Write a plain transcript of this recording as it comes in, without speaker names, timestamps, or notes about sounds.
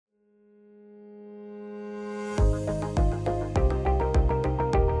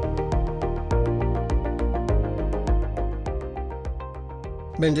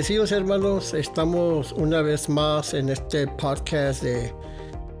Bendecidos hermanos, estamos una vez más en este podcast de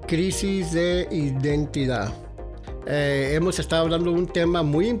crisis de identidad. Hemos estado hablando de un tema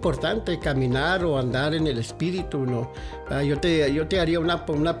muy importante, caminar o andar en el espíritu, ¿no? Yo te haría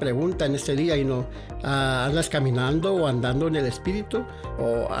una pregunta en este día, ¿no? ¿Andas caminando o andando en el espíritu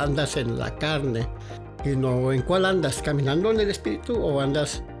o andas en la carne? ¿No? ¿En cuál andas? ¿Caminando en el espíritu o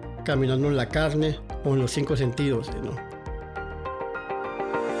andas caminando en la carne o en los cinco sentidos, ¿no?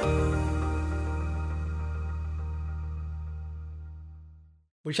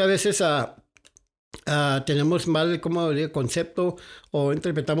 Muchas veces tenemos mal el concepto o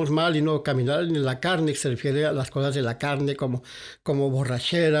interpretamos mal y no caminar en la carne, que se refiere a las cosas de la carne como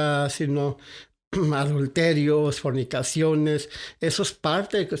borracheras, sino adulterios, fornicaciones. Eso es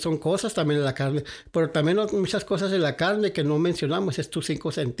parte, que son cosas también de la carne, pero también hay muchas cosas de la carne que no mencionamos, es tus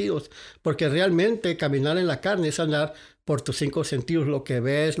cinco sentidos, porque realmente caminar en la carne es andar por tus cinco sentidos, lo que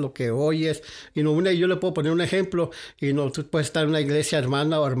ves, lo que oyes. Y no, yo le puedo poner un ejemplo, y no, tú puedes estar en una iglesia,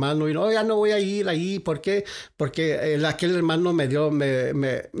 hermana o hermano, y no, ya no voy a ir ahí. ¿Por qué? Porque aquel hermano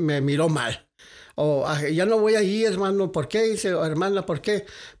me miró mal. O ya no voy a ir, hermano. ¿Por qué? Dice, hermana, ¿por qué?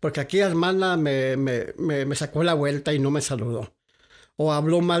 Porque aquí hermana me sacó la vuelta y no me saludó. O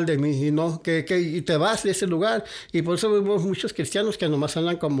habló mal de mí, y no, y te vas de ese lugar. Y por eso vemos muchos cristianos que nomás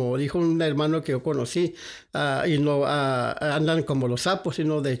andan como, dijo un hermano que yo conocí, y no andan como los sapos,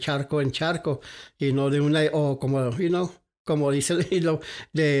 sino de charco en charco, y no de una, o como, como dice el hilo,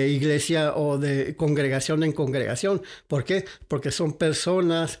 de iglesia o de congregación en congregación. ¿Por qué? Porque son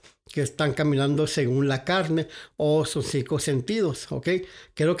personas que están caminando según la carne o sus cinco sentidos, ¿ok?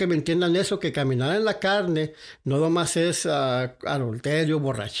 Quiero que me entiendan eso, que caminar en la carne no nomás es adulterio,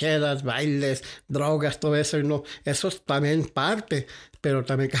 borracheras, bailes, drogas, todo eso, no, eso es también parte, pero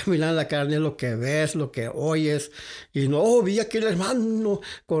también caminar en la carne es lo que ves, lo que oyes, y no, vi a aquel hermano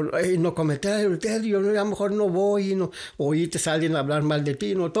no cometer adulterio, no, a lo mejor no voy, no, oí te salen a hablar mal de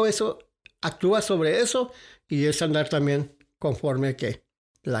ti, no, todo eso actúa sobre eso y es andar también conforme a que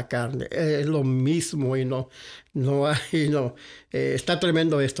la carne es lo mismo y no, está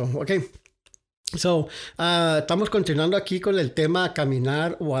tremendo esto, ¿ok? So, estamos continuando aquí con el tema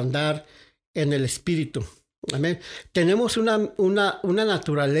caminar o andar en el espíritu. Amén. Tenemos una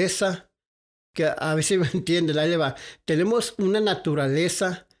naturaleza que a veces me entienden, ahí le va. Tenemos una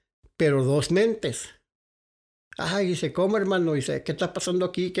naturaleza, pero dos mentes. Ay, dice, ¿cómo, hermano? Dice, ¿qué está pasando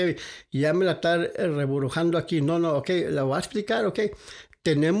aquí? Que ya me la está reburujando aquí. No, ok, la voy a explicar, ok.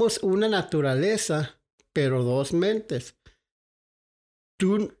 Tenemos una naturaleza, pero dos mentes.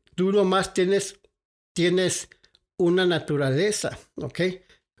 Tú nomás tienes una naturaleza, ¿ok?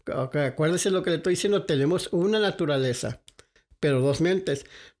 Acuérdese lo que le estoy diciendo, tenemos una naturaleza, pero dos mentes.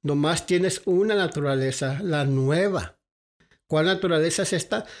 Nomás tienes una naturaleza, la nueva. ¿Cuál naturaleza es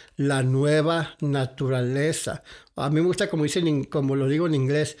esta? La nueva naturaleza. A mí me gusta como lo digo en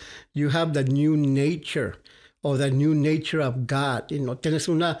inglés, you have the new nature. O the new nature of God. Tienes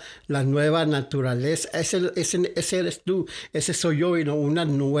la nueva naturaleza. Ese eres tú. Ese soy yo. Una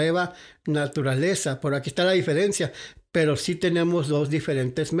nueva naturaleza. Por aquí está la diferencia. Pero sí tenemos dos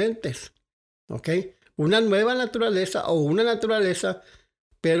diferentes mentes. ¿Ok? Una nueva naturaleza o una naturaleza.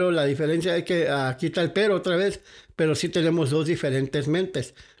 Pero la diferencia es que aquí está el pero otra vez. Pero sí tenemos dos diferentes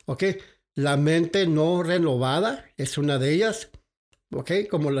mentes. ¿Ok? La mente no renovada es una de ellas. ¿Ok?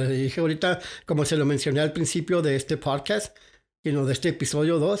 Como les dije ahorita, como se lo mencioné al principio de este podcast, de este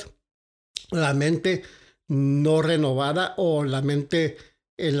episodio 2, la mente no renovada o la mente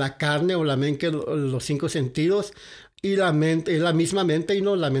en la carne o la mente en los cinco sentidos y la mente es la misma mente y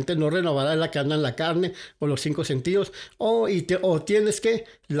la mente no renovada es la que anda en la carne o los cinco sentidos o tienes que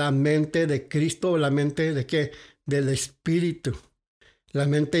la mente de Cristo o la mente de qué, del Espíritu. La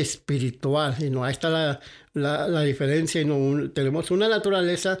mente espiritual, ahí está la diferencia, tenemos una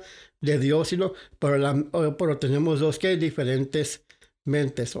naturaleza de Dios, pero tenemos dos diferentes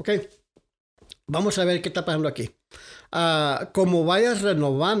mentes, ¿ok? Vamos a ver qué está pasando aquí. Como vayas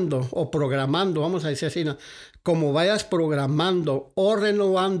renovando o programando, vamos a decir así, como vayas programando o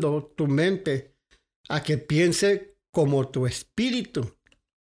renovando tu mente a que piense como tu espíritu,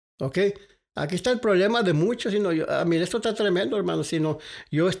 ¿ok? Aquí está el problema de muchos, esto está tremendo, hermano,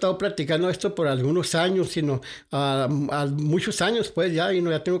 yo he estado practicando esto por algunos años, muchos años, pues ya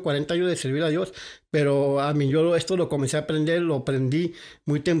tengo 40 años de servir a Dios, pero yo esto lo comencé a aprender, lo aprendí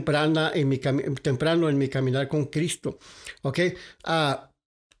muy temprano en mi caminar con Cristo, ¿ok?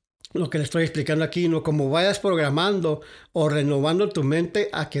 Lo que le estoy explicando aquí, como vayas programando o renovando tu mente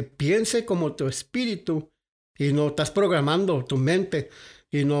a que piense como tu espíritu, estás programando tu mente.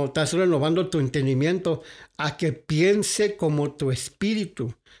 y no estás renovando tu entendimiento a que piense como tu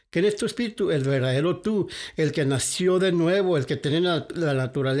espíritu. ¿Quién es tu espíritu? El verdadero tú, el que nació de nuevo, el que tiene la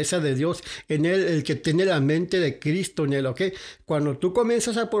naturaleza de Dios en él, el que tiene la mente de Cristo en él, ¿ok? Cuando tú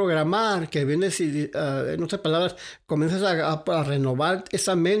comienzas a programar, que vienes y, en otras palabras, comienzas a renovar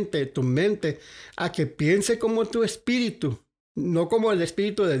esa mente, tu mente, a que piense como tu espíritu. No como el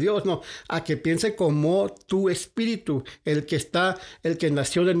Espíritu de Dios, no, a que piense como tu espíritu, el que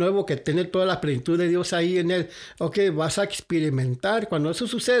nació de nuevo, que tiene toda la plenitud de Dios ahí en él. Ok, vas a experimentar, cuando eso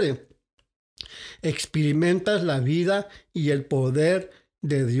sucede, experimentas la vida y el poder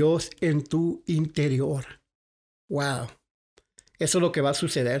de Dios en tu interior. Wow, eso es lo que va a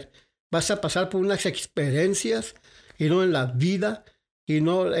suceder. Vas a pasar por unas experiencias y no en la vida, y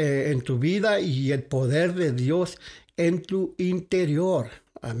no en tu vida y el poder de Dios en tu interior.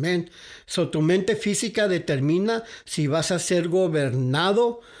 Amén. So, tu mente física determina si vas a ser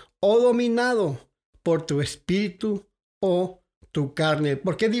gobernado o dominado por tu espíritu o tu carne.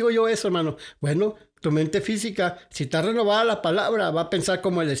 ¿Por qué digo yo eso, hermano? Bueno, tu mente física, si está renovada la palabra, va a pensar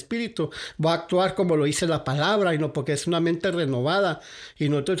como el espíritu, va a actuar como lo dice la palabra, y no porque es una mente renovada. Y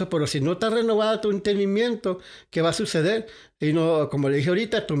no todo eso, pero si no está renovada tu entendimiento, ¿qué va a suceder? Y no, como le dije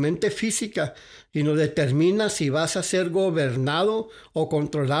ahorita, tu mente física y no determina si vas a ser gobernado o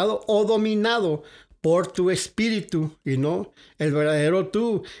controlado o dominado por tu espíritu, y no el verdadero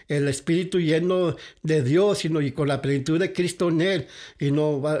tú, el espíritu lleno de Dios, y con la plenitud de Cristo en él, y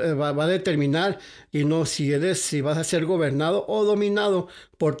no va a determinar, y no si vas a ser gobernado o dominado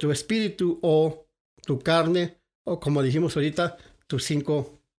por tu espíritu o tu carne, o como dijimos ahorita, tus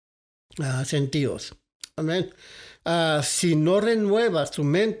cinco sentidos. Amén. Si no renuevas tu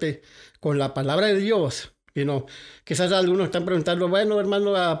mente con la palabra de Dios, quizás algunos están preguntando, bueno,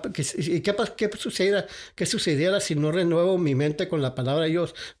 hermano, ¿qué sucediera si no renuevo mi mente con la palabra de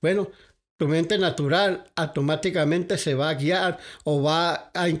Dios? Bueno, tu mente natural automáticamente se va a guiar o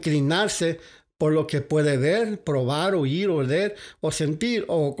va a inclinarse por lo que puede ver, probar, oír, oler o sentir,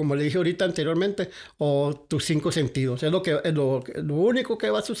 o como le dije ahorita anteriormente, o tus cinco sentidos. Es lo único que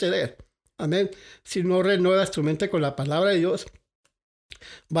va a suceder. Amén. Si no renuevas tu mente con la palabra de Dios,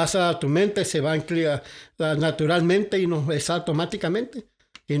 tu mente se va a inclinar naturalmente y no es automáticamente.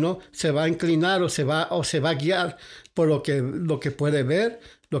 Y no se va a inclinar o se va a guiar por lo que puede ver,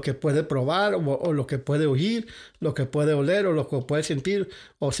 lo que puede probar, o lo que puede oír, lo que puede oler o lo que puede sentir,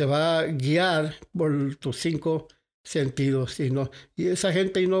 o se va a guiar por tus cinco sentidos. Y esa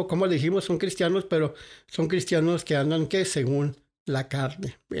gente, como le dijimos, son cristianos, pero son cristianos que andan según la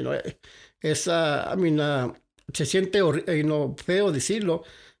carne. Se siente feo decirlo,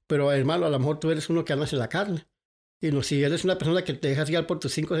 pero hermano, a lo mejor tú eres uno que andas en la carne. Si eres una persona que te dejas guiar por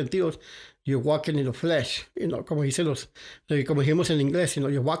tus cinco sentidos, you're walking in the flesh. Como como dijimos en inglés,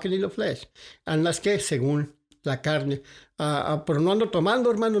 you're walking in the flesh. Andas según la carne. Pero no ando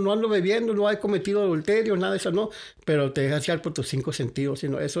tomando, hermano, no ando bebiendo, no he cometido adulterio, nada de eso, no. Pero te dejas guiar por tus cinco sentidos,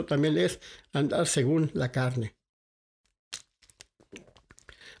 eso también es andar según la carne.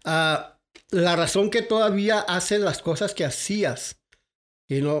 La razón que todavía haces las cosas que hacías.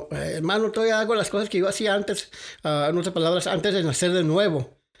 Hermano, todavía hago las cosas que yo hacía antes, en otras palabras, antes de nacer de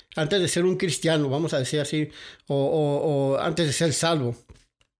nuevo, antes de ser un cristiano, vamos a decir así, o antes de ser salvo.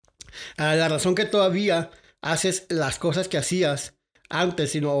 La razón que todavía haces las cosas que hacías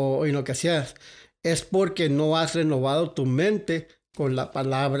antes y no que hacías es porque no has renovado tu mente con la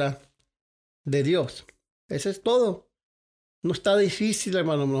palabra de Dios. Eso es todo. No está difícil,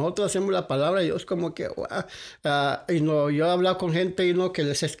 hermano. Nosotros hacemos la palabra de Dios como que, yo he hablado con gente que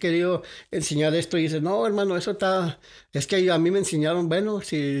les he querido enseñar esto y dicen, no, hermano, es que a mí me enseñaron, bueno,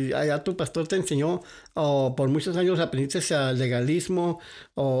 si allá tu pastor te enseñó, o por muchos años aprendiste al legalismo,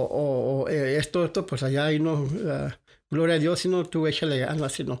 o esto, pues allá gloria a Dios, si no, tú échale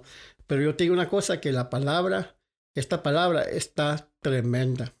ganas, si no. Pero yo te digo una cosa, que esta palabra está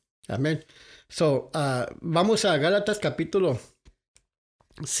tremenda. Amén. Vamos a Gálatas capítulo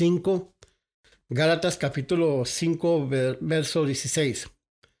 5. Gálatas capítulo 5, verso 16.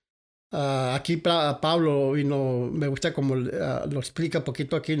 Aquí Pablo, me gusta como lo explica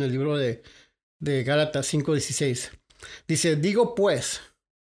poquito aquí en el libro de Gálatas 5, 16. Dice, digo pues,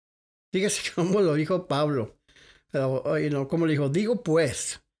 fíjese cómo lo dijo Pablo. Como lo dijo, digo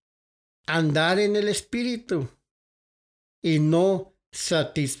pues, andar en el espíritu y no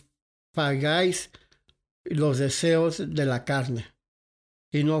satisfagáis los deseos de la carne.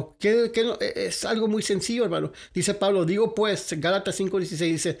 Es algo muy sencillo, hermano. Dice Pablo, digo pues, Gálatas 5:16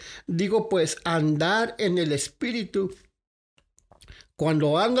 dice, digo pues, andar en el espíritu.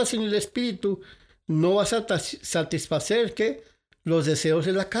 Cuando andas en el espíritu, no vas a satisfacer los deseos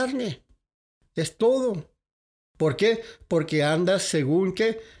de la carne. Es todo. ¿Por qué? Porque andas según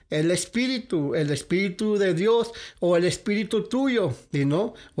que el espíritu de Dios o el espíritu tuyo, y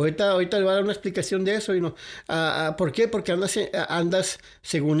no, ahorita le voy a dar una explicación de eso, y no, ¿por qué? Porque andas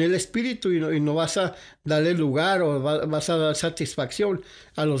según el espíritu y no vas a darle lugar o vas a dar satisfacción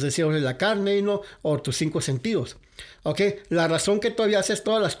a los deseos de la carne y no, o tus cinco sentidos. ¿Ok? La razón que todavía haces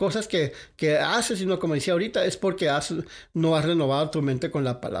todas las cosas que haces, y no como decía ahorita, es porque no has renovado tu mente con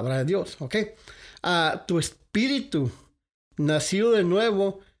la palabra de Dios. ¿Ok? Tu espíritu nacido de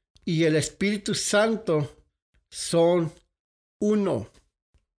nuevo y el Espíritu Santo son uno.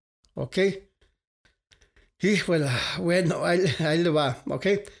 ¿Ok? Híjole, bueno, ahí le va. ¿Ok?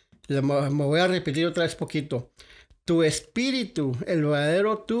 Me voy a repetir otra vez poquito. Tu espíritu, el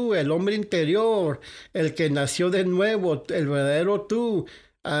verdadero tú, el hombre interior, el que nació de nuevo, el verdadero tú,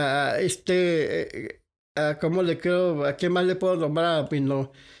 ¿cómo le creo? ¿A qué más le puedo nombrar?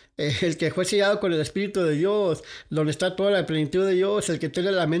 No, el que fue sellado con el Espíritu de Dios, donde está toda la plenitud de Dios, el que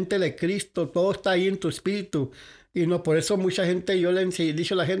tiene la mente de Cristo, todo está ahí en tu espíritu. Y no, por eso mucha gente, yo le he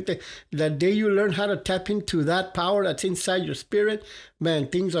dicho a la gente, the day you learn how to tap into that power that's inside your spirit, man,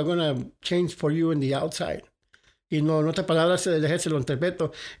 things are going to change for you in the outside. Y no, en otras palabras, se lo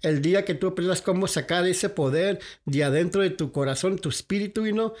interpreto. El día que tú aprendas cómo sacar ese poder de adentro de tu corazón, tu espíritu,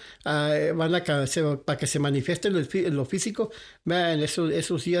 y no, para que se manifieste en lo físico, man,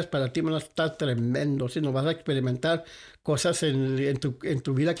 esos días para ti van a estar tremendos. Y no vas a experimentar cosas en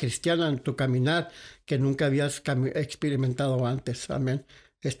tu vida cristiana, en tu caminar, que nunca habías experimentado antes. Amén.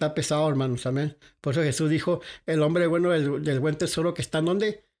 Está pesado, hermanos. Amén. Por eso Jesús dijo, el hombre bueno del buen tesoro que está en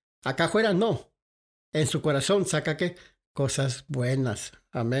donde, acá afuera, no. En su corazón saca ¿qué? Cosas buenas.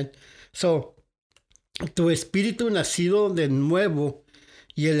 Amén. So, tu espíritu nacido de nuevo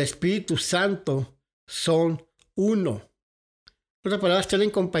y el Espíritu Santo son uno. En otras palabras, están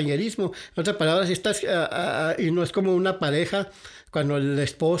en compañerismo. En otras palabras, y no es como una pareja cuando el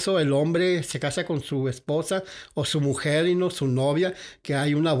esposo, el hombre, se casa con su esposa o su mujer y no su novia, que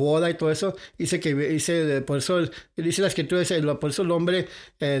hay una boda y todo eso. Por eso dice la escritura, por eso el hombre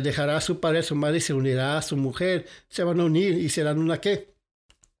dejará a su padre, a su madre y se unirá a su mujer. Se van a unir y serán una ¿qué?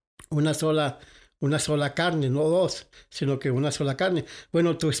 Una sola carne, no dos, sino que una sola carne.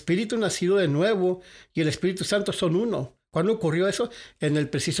 Bueno, tu espíritu nacido de nuevo y el Espíritu Santo son uno. ¿Cuándo ocurrió eso? En el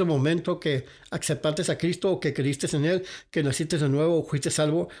preciso momento que aceptaste a Cristo o que creíste en Él, que naciste de nuevo o fuiste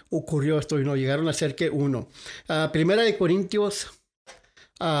salvo, ocurrió esto y no llegaron a ser que uno. Primera de Corintios,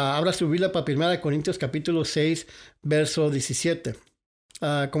 abra su Biblia para Primera de Corintios capítulo 6, verso 17.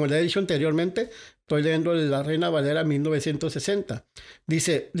 Como le he dicho anteriormente, estoy leyendo la Reina Valera 1960.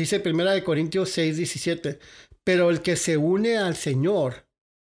 Dice Primera de Corintios 6, 17. Pero el que se une al Señor,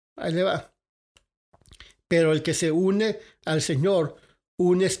 ahí le va. Pero el que se une al Señor,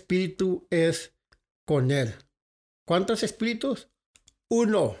 un espíritu es con Él. ¿Cuántos espíritus?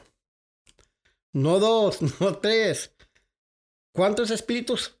 Uno. No dos, no tres. ¿Cuántos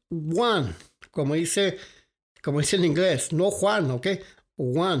espíritus? One. Como dice en inglés. No Juan, ¿ok?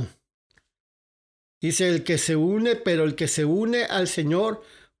 One. Dice el que se une, pero el que se une al Señor,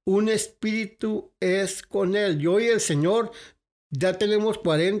 un espíritu es con Él. Yo y el Señor ya tenemos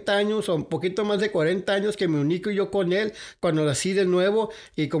 40 años o un poquito más de 40 años que me uní yo con Él cuando nací de nuevo.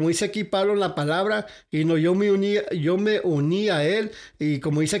 Y como dice aquí Pablo en la palabra, yo me uní a Él. Y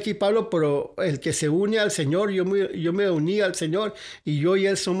como dice aquí Pablo, pero el que se une al Señor, yo me uní al Señor. Y yo y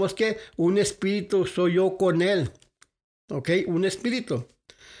Él somos ¿qué? Un espíritu soy yo con Él. ¿Ok? Un espíritu.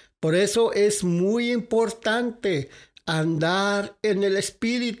 Por eso es muy importante andar en el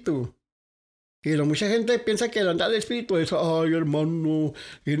espíritu. Y mucha gente piensa que el andar del espíritu es, ay hermano,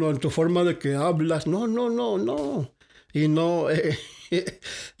 y no en tu forma de que hablas. No. Y no,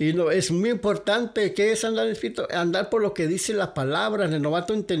 es muy importante que es andar en el espíritu, andar por lo que dice la palabra, renovar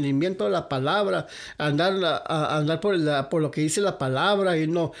tu entendimiento de la palabra, andar por lo que dice la palabra y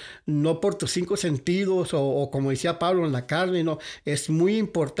no por tus cinco sentidos o como decía Pablo en la carne. No, es muy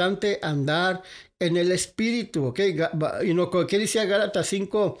importante andar en el espíritu, ¿ok? ¿Qué decía Gálatas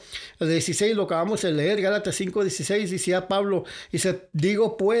 5:16? Lo acabamos de leer, Gálatas 5:16, decía Pablo, dice,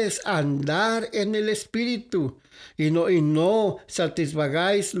 digo pues, andar en el espíritu y no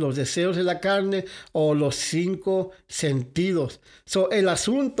satisfagáis los deseos de la carne o los cinco sentidos. El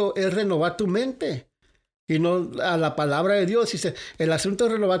asunto es renovar tu mente. Y no a la palabra de Dios. Dice, el asunto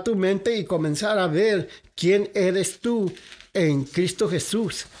es renovar tu mente y comenzar a ver quién eres tú en Cristo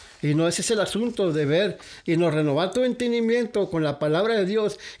Jesús. Y no ese es el asunto de ver y no renovar tu entendimiento con la palabra de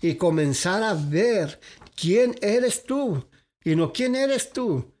Dios y comenzar a ver quién eres tú. Y no quién eres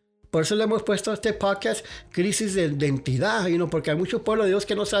tú. Por eso le hemos puesto a este podcast Crisis de Identidad, porque hay mucho pueblo de Dios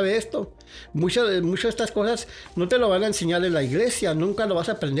que no sabe esto. Muchas de estas cosas no te lo van a enseñar en la iglesia, nunca lo vas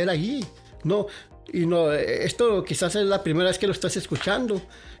a aprender allí. No, esto quizás es la primera vez que lo estás escuchando,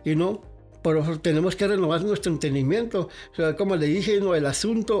 pero tenemos que renovar nuestro entendimiento. O sea, como le dije, el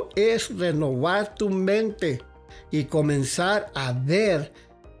asunto es renovar tu mente y comenzar a ver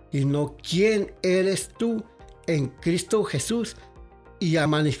quién eres tú en Cristo Jesús, y a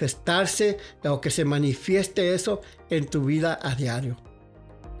manifestarse, o que se manifieste eso en tu vida a diario.